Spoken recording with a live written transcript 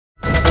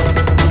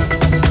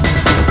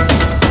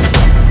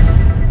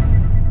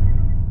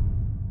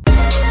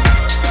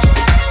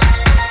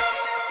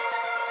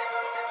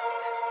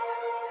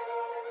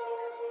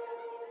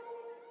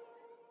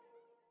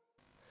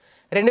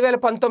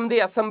2019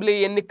 assembly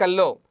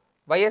ఎన్నికల్లో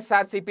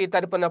YSRCP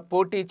తరపున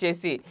పోటీ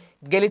చేసి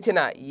గెలిచిన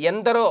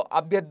ఎందరో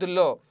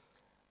అభ్యర్థుల్లో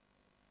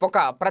ఒక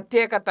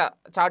ప్రత్యేకత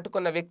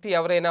చాటుకున్న వ్యక్తి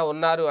ఎవరైనా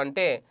ఉన్నారు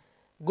అంటే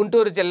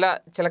గుంటూరు జిల్లా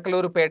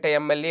చిలకలూరుపేట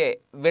ఎమ్మెల్యే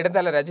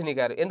విడదల రజని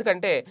గారు.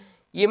 ఎందుకంటే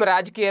ఈమె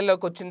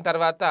రాజకీయాల్లోకి వచ్చిన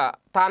తర్వాత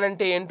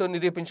తానంటే ఏంటో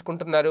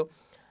నిరూపించుకుంటున్నారు.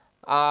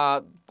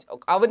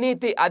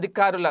 అవినీతి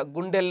అధికారుల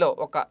గుండెల్లో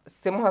ఒక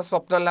సింహ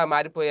స్వప్నంలా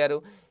మారిపోయారు.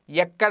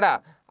 ఎక్కడ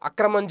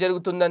అక్రమం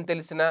జరుగుతుందని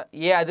తెలిసిన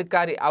ఏ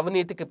అధికారి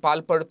అవినీతికి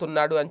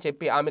పాల్పడుతున్నాడు అని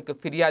చెప్పి ఆమెకు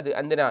ఫిర్యాదు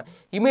అందిన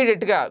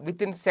ఇమీడియట్గా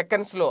వితిన్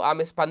సెకండ్స్లో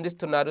ఆమె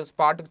స్పందిస్తున్నారు,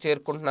 స్పాట్కు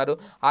చేరుకుంటున్నారు.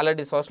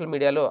 ఆల్రెడీ సోషల్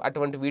మీడియాలో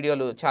అటువంటి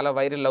వీడియోలు చాలా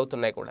వైరల్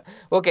అవుతున్నాయి కూడా.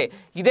 ఓకే,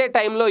 ఇదే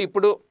టైంలో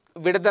ఇప్పుడు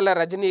విడదల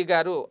రజనీ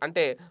గారు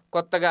అంటే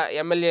కొత్తగా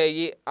ఎమ్మెల్యే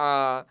అయ్యి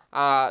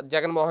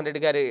జగన్మోహన్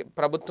రెడ్డి గారి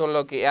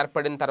ప్రభుత్వంలోకి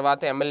ఏర్పడిన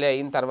తర్వాత ఎమ్మెల్యే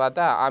అయిన తర్వాత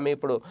ఆమె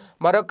ఇప్పుడు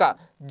మరొక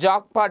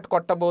జాక్పాట్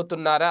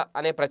కొట్టబోతున్నారా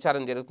అనే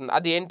ప్రచారం జరుగుతుంది.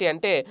 అది ఏంటి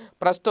అంటే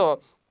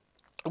ప్రస్తుతం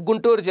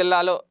గుంటూరు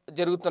జిల్లాలో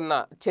జరుగుతున్న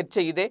చర్చ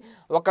ఇదే.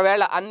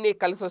 ఒకవేళ అన్నీ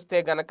కలిసి వస్తే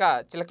గనక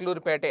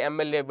చిలకలూరుపేట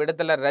ఎమ్మెల్యే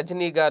విడదల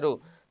రజనీ గారు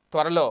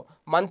త్వరలో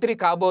మంత్రి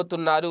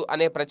కాబోతున్నారు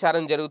అనే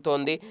ప్రచారం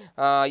జరుగుతోంది.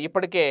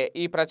 ఇప్పటికే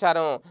ఈ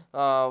ప్రచారం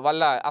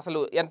వల్ల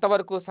అసలు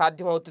ఎంతవరకు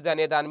సాధ్యమవుతుంది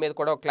అనే దాని మీద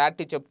కూడా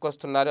క్లారిటీ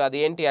చెప్పుకొస్తున్నారు. అది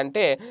ఏంటి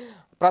అంటే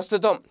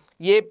ప్రస్తుతం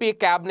ఏపీ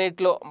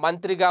క్యాబినెట్లో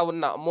మంత్రిగా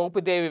ఉన్న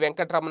మోపిదేవి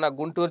వెంకటరమణ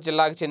గుంటూరు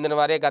జిల్లాకు చెందిన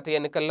వారే. గత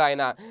ఎన్నికల్లో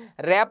ఆయన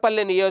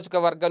రేపల్లె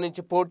నియోజకవర్గం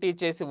నుంచి పోటీ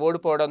చేసి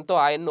ఓడిపోవడంతో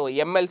ఆయన్ను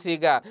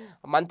ఎమ్మెల్సీగా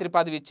మంత్రి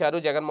పదవి ఇచ్చారు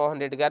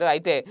జగన్మోహన్ రెడ్డి గారు.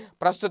 అయితే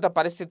ప్రస్తుత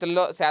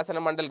పరిస్థితుల్లో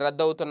శాసనమండలి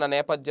రద్దు అవుతున్న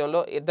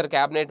నేపథ్యంలో ఇద్దరు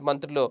క్యాబినెట్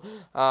మంత్రులు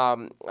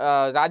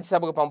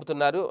రాజ్యసభకు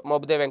పంపుతున్నారు.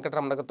 మోపిదేవి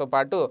వెంకటరమణతో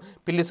పాటు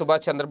పిల్లి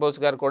సుభాష్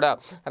చంద్రబోస్ గారు కూడా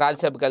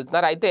రాజ్యసభకు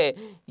వెళ్తున్నారు. అయితే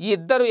ఈ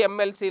ఇద్దరు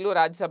ఎమ్మెల్సీలు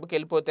రాజ్యసభకు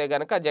వెళ్ళిపోతే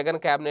గనక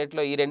జగన్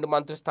క్యాబినెట్లో ఈ రెండు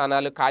మంత్రి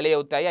స్థానాలు ఖాళీ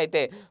అవుతాయి.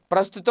 అయితే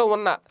ప్రస్తుతం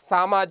ఉన్న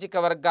సామాజిక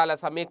వర్గాల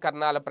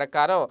సమీకరణాల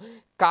ప్రకారం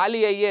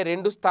ఖాళీ అయ్యే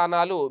రెండు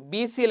స్థానాలు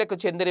బీసీలకు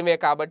చెందినవే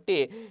కాబట్టి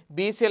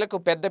బీసీలకు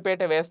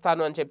పెద్దపీట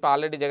వేస్తాను అని చెప్పి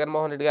ఆల్రెడీ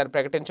జగన్మోహన్ రెడ్డి గారు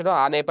ప్రకటించడం,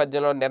 ఆ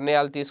నేపథ్యంలో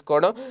నిర్ణయాలు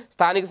తీసుకోవడం,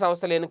 స్థానిక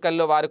సంస్థల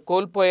ఎన్నికల్లో వారు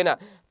కోల్పోయిన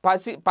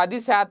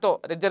 10%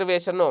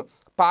 రిజర్వేషన్ను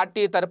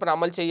పార్టీ తరపున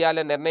అమలు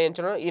చేయాలని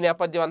నిర్ణయించడం, ఈ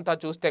నేపథ్యం అంతా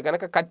చూస్తే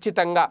కనుక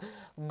ఖచ్చితంగా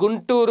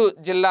గుంటూరు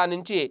జిల్లా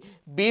నుంచి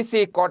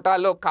బీసీ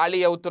కోటాలో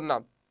ఖాళీ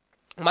అవుతున్న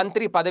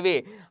మంత్రి పదవి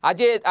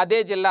అదే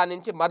జిల్లా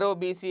నుంచి మరో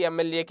బీసీ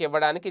ఎమ్మెల్యేకి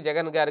ఇవ్వడానికి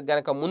జగన్ గారికి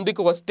గనక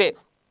ముందుకు వస్తే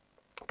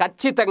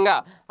ఖచ్చితంగా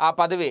ఆ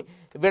పదవి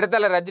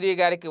విడదల రజనీ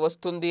గారికి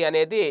వస్తుంది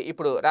అనేది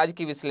ఇప్పుడు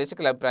రాజకీయ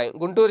విశ్లేషకుల అభిప్రాయం.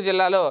 గుంటూరు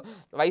జిల్లాలో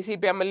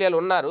వైసీపీ ఎమ్మెల్యేలు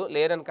ఉన్నారు,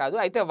 లేరని కాదు.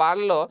 అయితే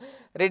వాళ్ళలో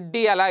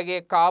రెడ్డి అలాగే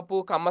కాపు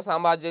కమ్మ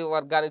సామాజిక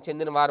వర్గానికి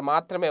చెందిన వారు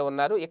మాత్రమే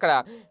ఉన్నారు. ఇక్కడ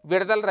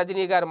విడదల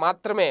రజనీ గారు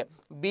మాత్రమే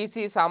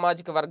బీసీ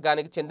సామాజిక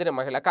వర్గానికి చెందిన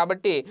మహిళ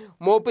కాబట్టి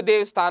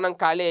మోపిదేవి స్థానం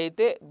ఖాళీ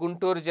అయితే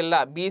గుంటూరు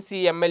జిల్లా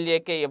బీసీ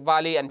ఎమ్మెల్యేకే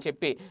ఇవ్వాలి అని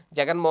చెప్పి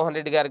జగన్మోహన్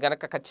రెడ్డి గారు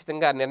గనక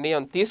ఖచ్చితంగా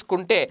నిర్ణయం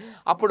తీసుకుంటే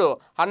అప్పుడు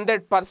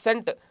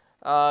 100%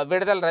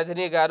 విడదల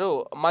రజనీ గారు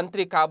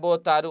మంత్రి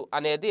కాబోతారు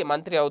అనేది,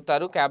 మంత్రి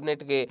అవుతారు,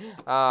 క్యాబినెట్కి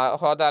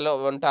హోదాలో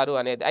ఉంటారు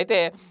అనేది. అయితే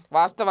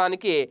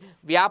వాస్తవానికి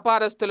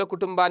వ్యాపారస్తుల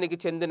కుటుంబానికి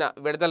చెందిన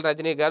విడదల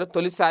రజనీ గారు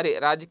తొలిసారి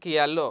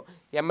రాజకీయాల్లో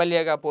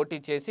ఎమ్మెల్యేగా పోటీ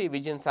చేసి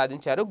విజయం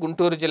సాధించారు.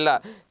 గుంటూరు జిల్లా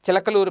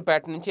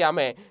చిలకలూరుపేట నుంచి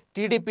ఆమె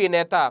టీడీపీ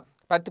నేత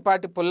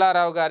పత్తిపాటి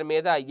పుల్లారావు గారి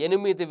మీద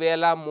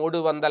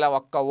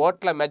 8,301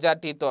 ఓట్ల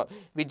మెజార్టీతో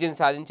విజయం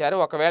సాధించారు.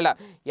 ఒకవేళ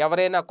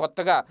ఎవరైనా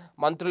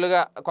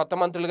కొత్త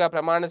మంత్రులుగా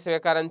ప్రమాణ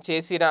స్వీకారం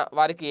చేసిన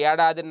వారికి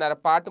 1.5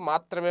 పాటు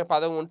మాత్రమే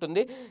పదవి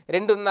ఉంటుంది.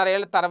 2.5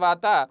 ఏళ్ల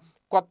తర్వాత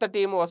కొత్త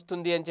టీము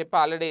వస్తుంది అని చెప్పి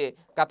ఆల్రెడీ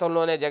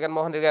గతంలోనే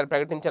జగన్మోహన్ రెడ్డి గారు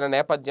ప్రకటించిన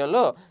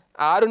నేపథ్యంలో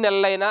 6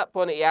 నెలలైనా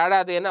పోనీ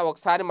ఏడాది అయినా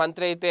ఒకసారి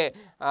మంత్రి అయితే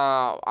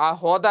ఆ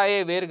హోదాయే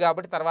వేరు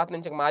కాబట్టి తర్వాత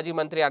నుంచి మాజీ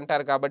మంత్రి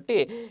అంటారు కాబట్టి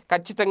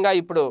ఖచ్చితంగా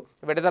ఇప్పుడు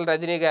విడదల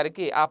రజనీ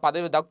గారికి ఆ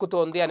పదవి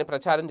దక్కుతోంది అని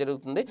ప్రచారం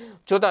జరుగుతుంది.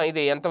 చూద్దాం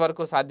ఇది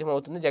ఎంతవరకు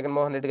సాధ్యమవుతుంది.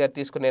 జగన్మోహన్ రెడ్డి గారు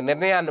తీసుకునే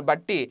నిర్ణయాన్ని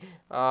బట్టి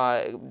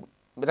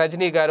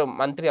రజనీ గారు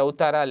మంత్రి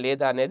అవుతారా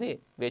లేదా అనేది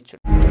వేచి.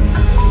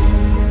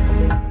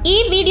 ఈ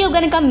వీడియో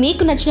గనుక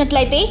మీకు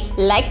నచ్చినట్లయితే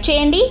లైక్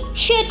చేయండి,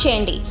 షేర్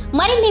చేయండి.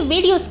 మరిన్ని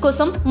వీడియోస్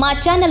కోసం మా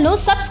ఛానల్ను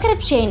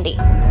సబ్స్క్రైబ్ చేయండి.